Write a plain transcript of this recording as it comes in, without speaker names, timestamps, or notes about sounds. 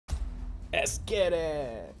Let's get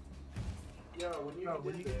it. Yo,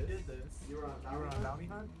 when you did this, you were on bounty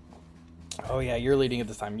hunt? Oh yeah, you're leading at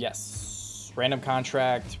this time. Yes. Random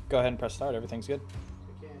contract. Go ahead and press start. Everything's good.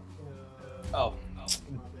 Oh,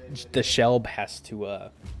 the Shelb has to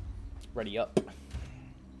ready up.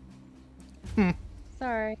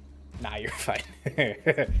 Sorry. Nah, you're fine.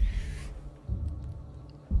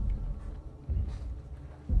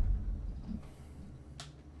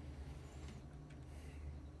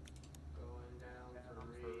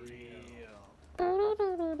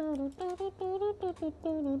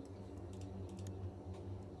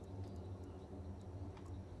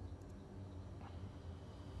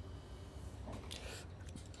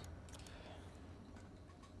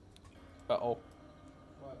 Uh-oh.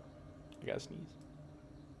 What? I gotta sneeze.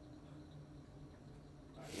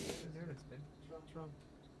 What's wrong?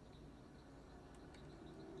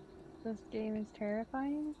 This game is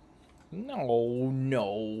terrifying.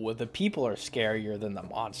 No. The people are scarier than the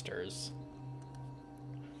monsters.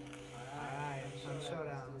 Alright, I'm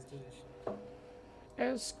Showdown. Let's do this shit.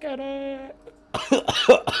 Let's get it.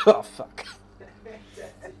 Oh, fuck.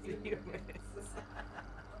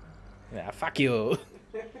 Yeah, fuck you.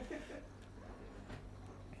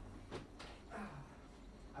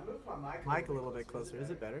 I moved my mic a little bit closer. Is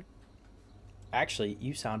it better? Actually,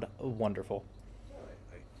 you sound wonderful.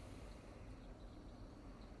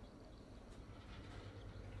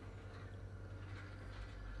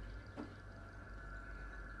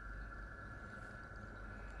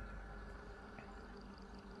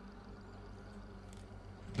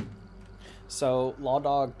 So, Law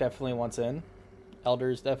Dog definitely wants in.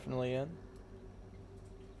 Elder's definitely in.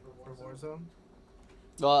 For Warzone?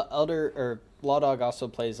 Well, Law Dog also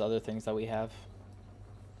plays other things that we have.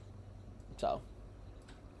 So,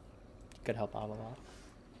 could help out a lot.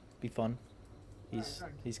 Be fun. He's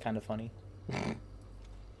kind of funny. As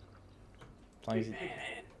long as he...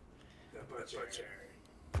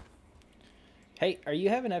 Hey, are you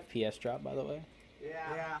having FPS drop, by the way?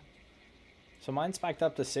 Yeah. So mine spiked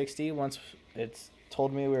up to 60 once it's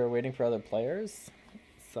told me we were waiting for other players.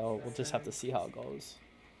 So we'll just have to see how it goes.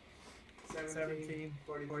 17,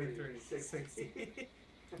 43, 60.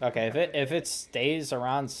 Okay, if it stays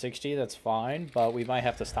around 60, that's fine, but we might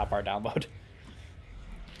have to stop our download.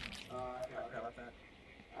 Okay, about that.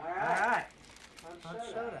 Alright.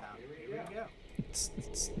 Showdown. Here we go.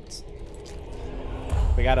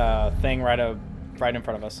 We got a thing right in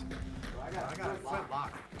front of us. I got a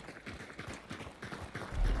flintlock.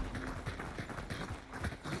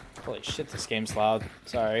 Holy shit, this game's loud.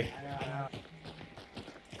 Sorry. I know.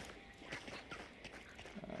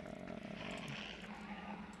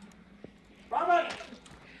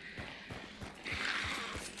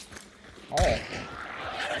 Oh.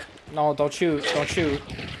 No, don't shoot. Don't shoot.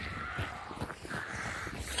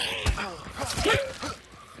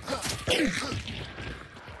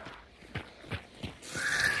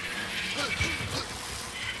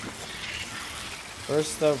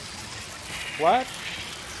 Where's the... What?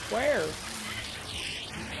 Where?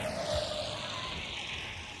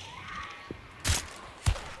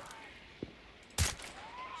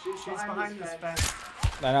 She's behind this fence.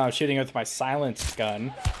 I know, I'm shooting with my silenced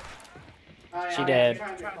gun. She did.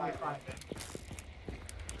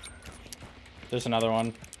 There's another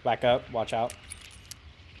one. Back up. Watch out.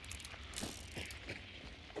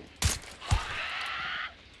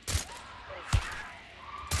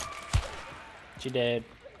 She did.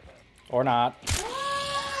 Or not.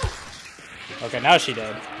 Okay, now she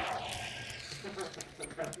did.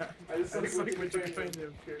 I just like when you're trying to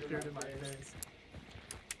appear in my face.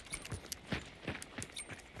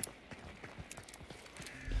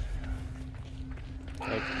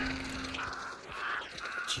 Like,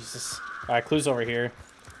 Jesus. Alright, clue's over here.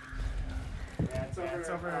 Yeah, it's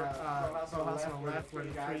over house on the left where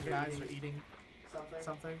the three guys are eating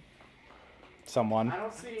something. Someone. I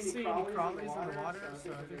don't see any crawlies in the water,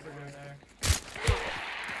 so I think we're there.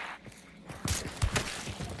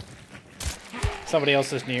 Somebody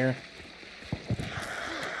else is near.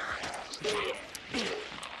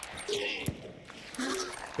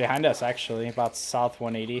 Behind us, actually. About south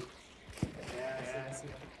 180. Yeah, I see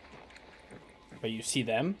it. But you see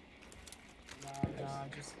them? No,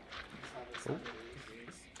 just... Ooh.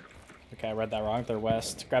 Okay, I read that wrong. They're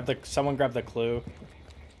west. Someone grab the clue.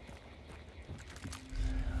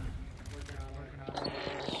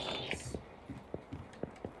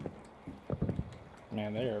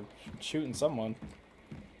 Man, they are shooting someone.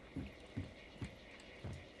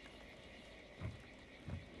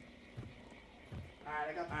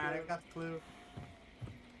 Alright, I got the clue.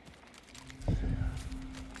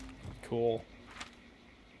 Cool.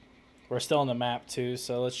 We're still on the map too,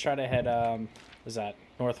 so let's try to head, is that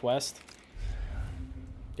northwest?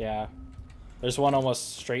 Yeah. There's one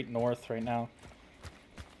almost straight north right now.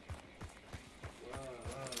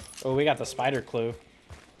 Oh, we got the spider clue.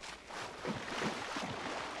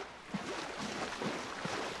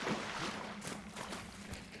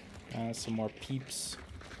 Some more peeps.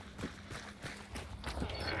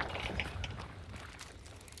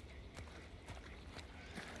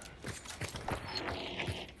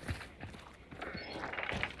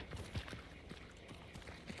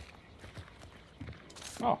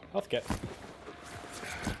 Oh, health kit.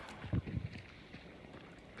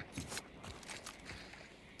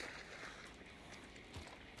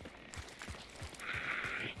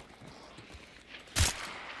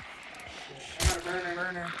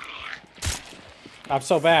 Burner. I'm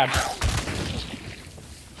so bad.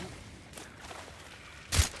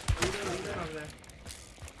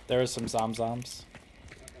 There are some zomzoms.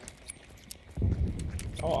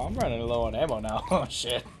 Oh, I'm running low on ammo now. Oh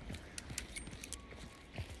shit.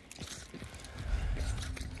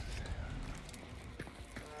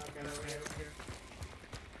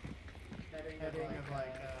 Heading of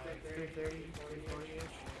like 330,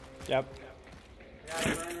 340-ish. Yep.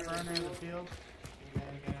 Burner in the field.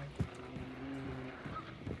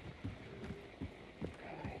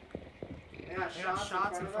 They got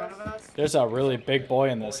shots in front of us. There's a really big boy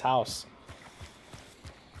in this house.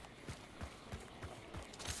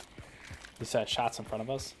 You said shots in front of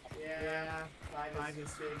us? Yeah. Like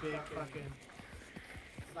this big fucking.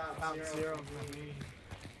 About zero for me.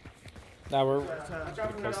 Now we're Watch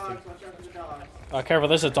out for the dogs. Watch out for the dogs. oh, careful,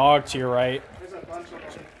 there's a dog to your right. There's a bunch of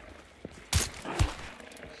them.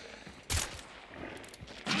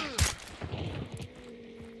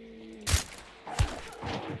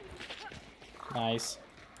 Nice.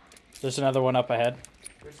 There's another one up ahead.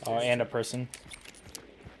 Oh, and a person.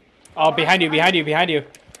 Oh, behind you, behind you, behind you.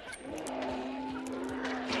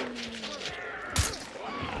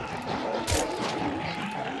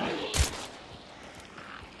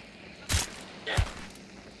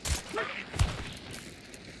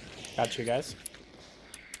 Got you guys.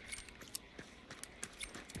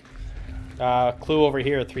 Clue over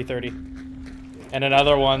here, 330. And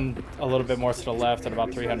another one a little bit more to the left at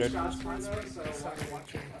about 300.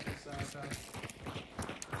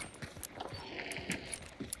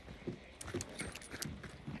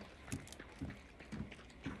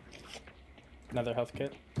 Another health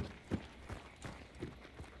kit.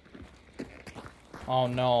 Oh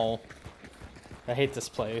no. I hate this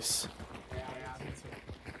place.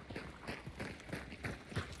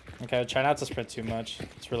 Okay, try not to sprint too much.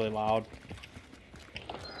 It's really loud.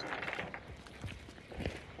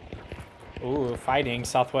 Ooh, fighting,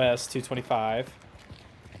 southwest, 225.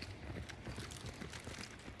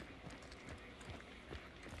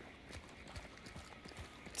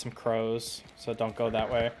 Some crows, so don't go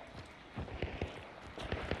that way.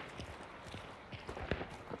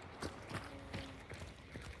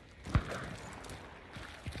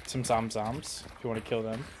 Some zomzoms, if you want to kill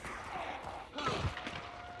them.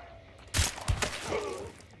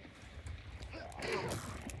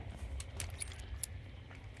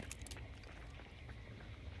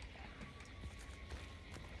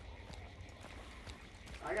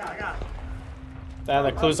 I got it.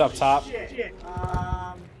 The clue's up top. Shit.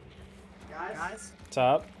 Guys?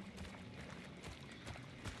 Top.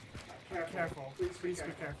 Careful. Please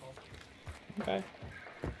be careful. Okay.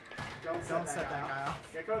 Don't set that guy off.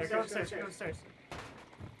 Yeah, go upstairs.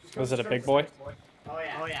 Was it a big boy? Oh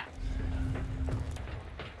yeah.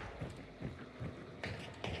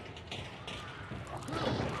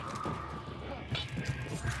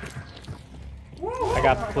 I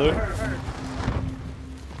got the clue.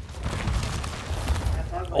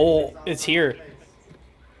 Oh, it's here.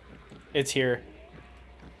 It's here.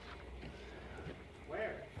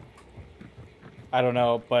 Where? I don't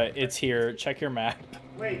know, but it's here. Check your map.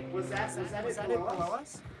 Wait, was that it below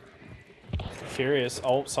us? Curious.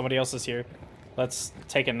 Oh, somebody else is here. Let's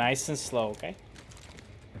take it nice and slow, okay?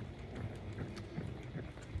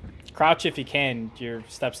 Crouch if you can. Your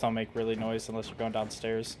steps don't make really noise unless you're going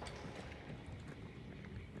downstairs.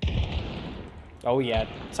 Oh yeah,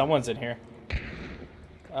 someone's in here.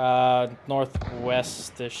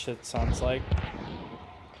 Northwest-ish it sounds like.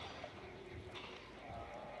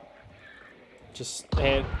 Just,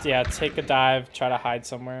 yeah, take a dive, try to hide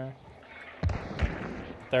somewhere.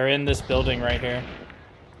 They're in this building right here.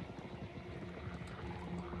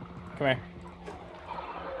 Come here.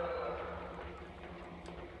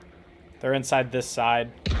 They're inside this side.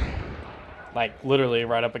 Like, literally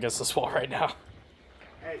right up against this wall right now.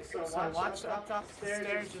 Hey, so watch up top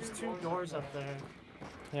stairs. There's 2 doors up there.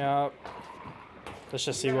 Yeah. Let's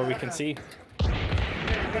just see what we can see.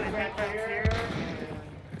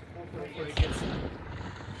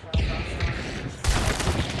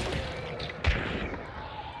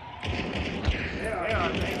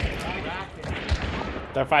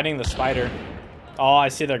 They're fighting the spider. Oh, I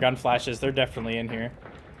see their gun flashes. They're definitely in here.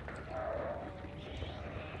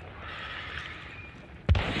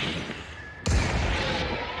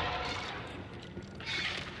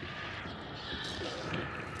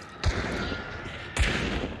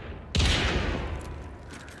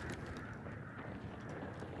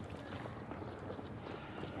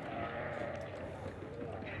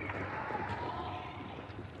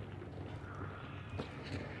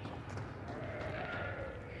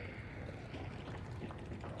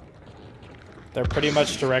 They're pretty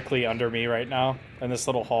much directly under me right now in this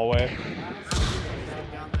little hallway.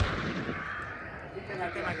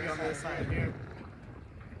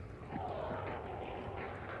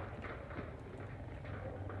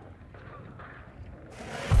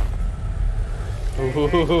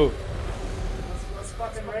 Ooh. Let's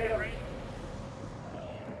fucking raid them.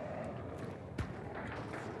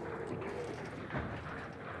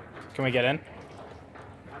 Can we get in?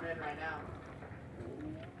 I'm in right now.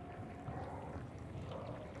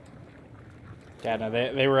 Yeah, no,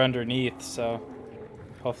 they were underneath, so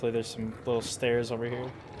hopefully there's some little stairs over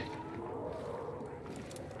here.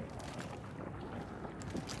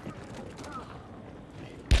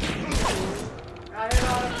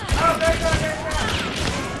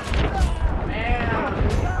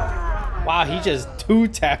 Wow, he just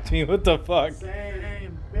two-tapped me. What the fuck?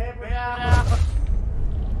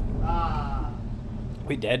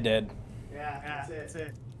 We dead. Yeah, that's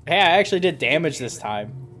it. Hey, I actually did damage this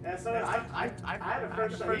time. Yeah, so I had a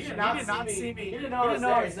first shot. He did not see me. He didn't know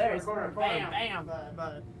I was there. Bam.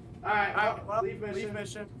 But alright, well, leave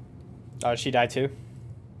mission. Oh, she died too?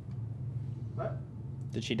 What?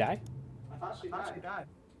 Did she die? I thought she died.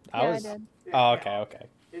 I did. Oh, okay.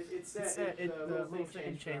 It's the little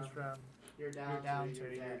thing changed from you're down to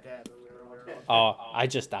you're dead. Oh, I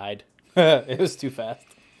just died. It was too fast.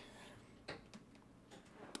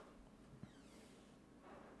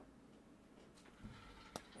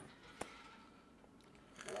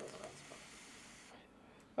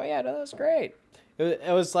 Oh yeah, no, that was great. It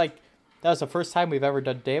was like, that was the first time we've ever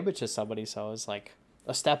done damage to somebody, so it was like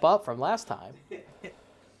a step up from last time.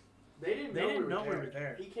 They didn't know we were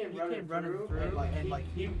there. He came running through and like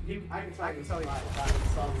he I can tell you.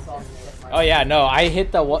 Oh yeah, no, I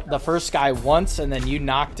hit the first guy once and then you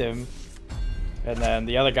knocked him, and then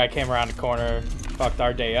the other guy came around the corner, fucked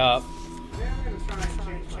our day up.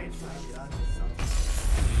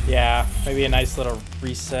 Yeah, maybe a nice little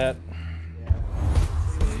reset.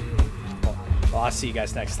 Well, I'll see you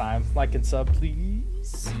guys next time. Like and sub, please.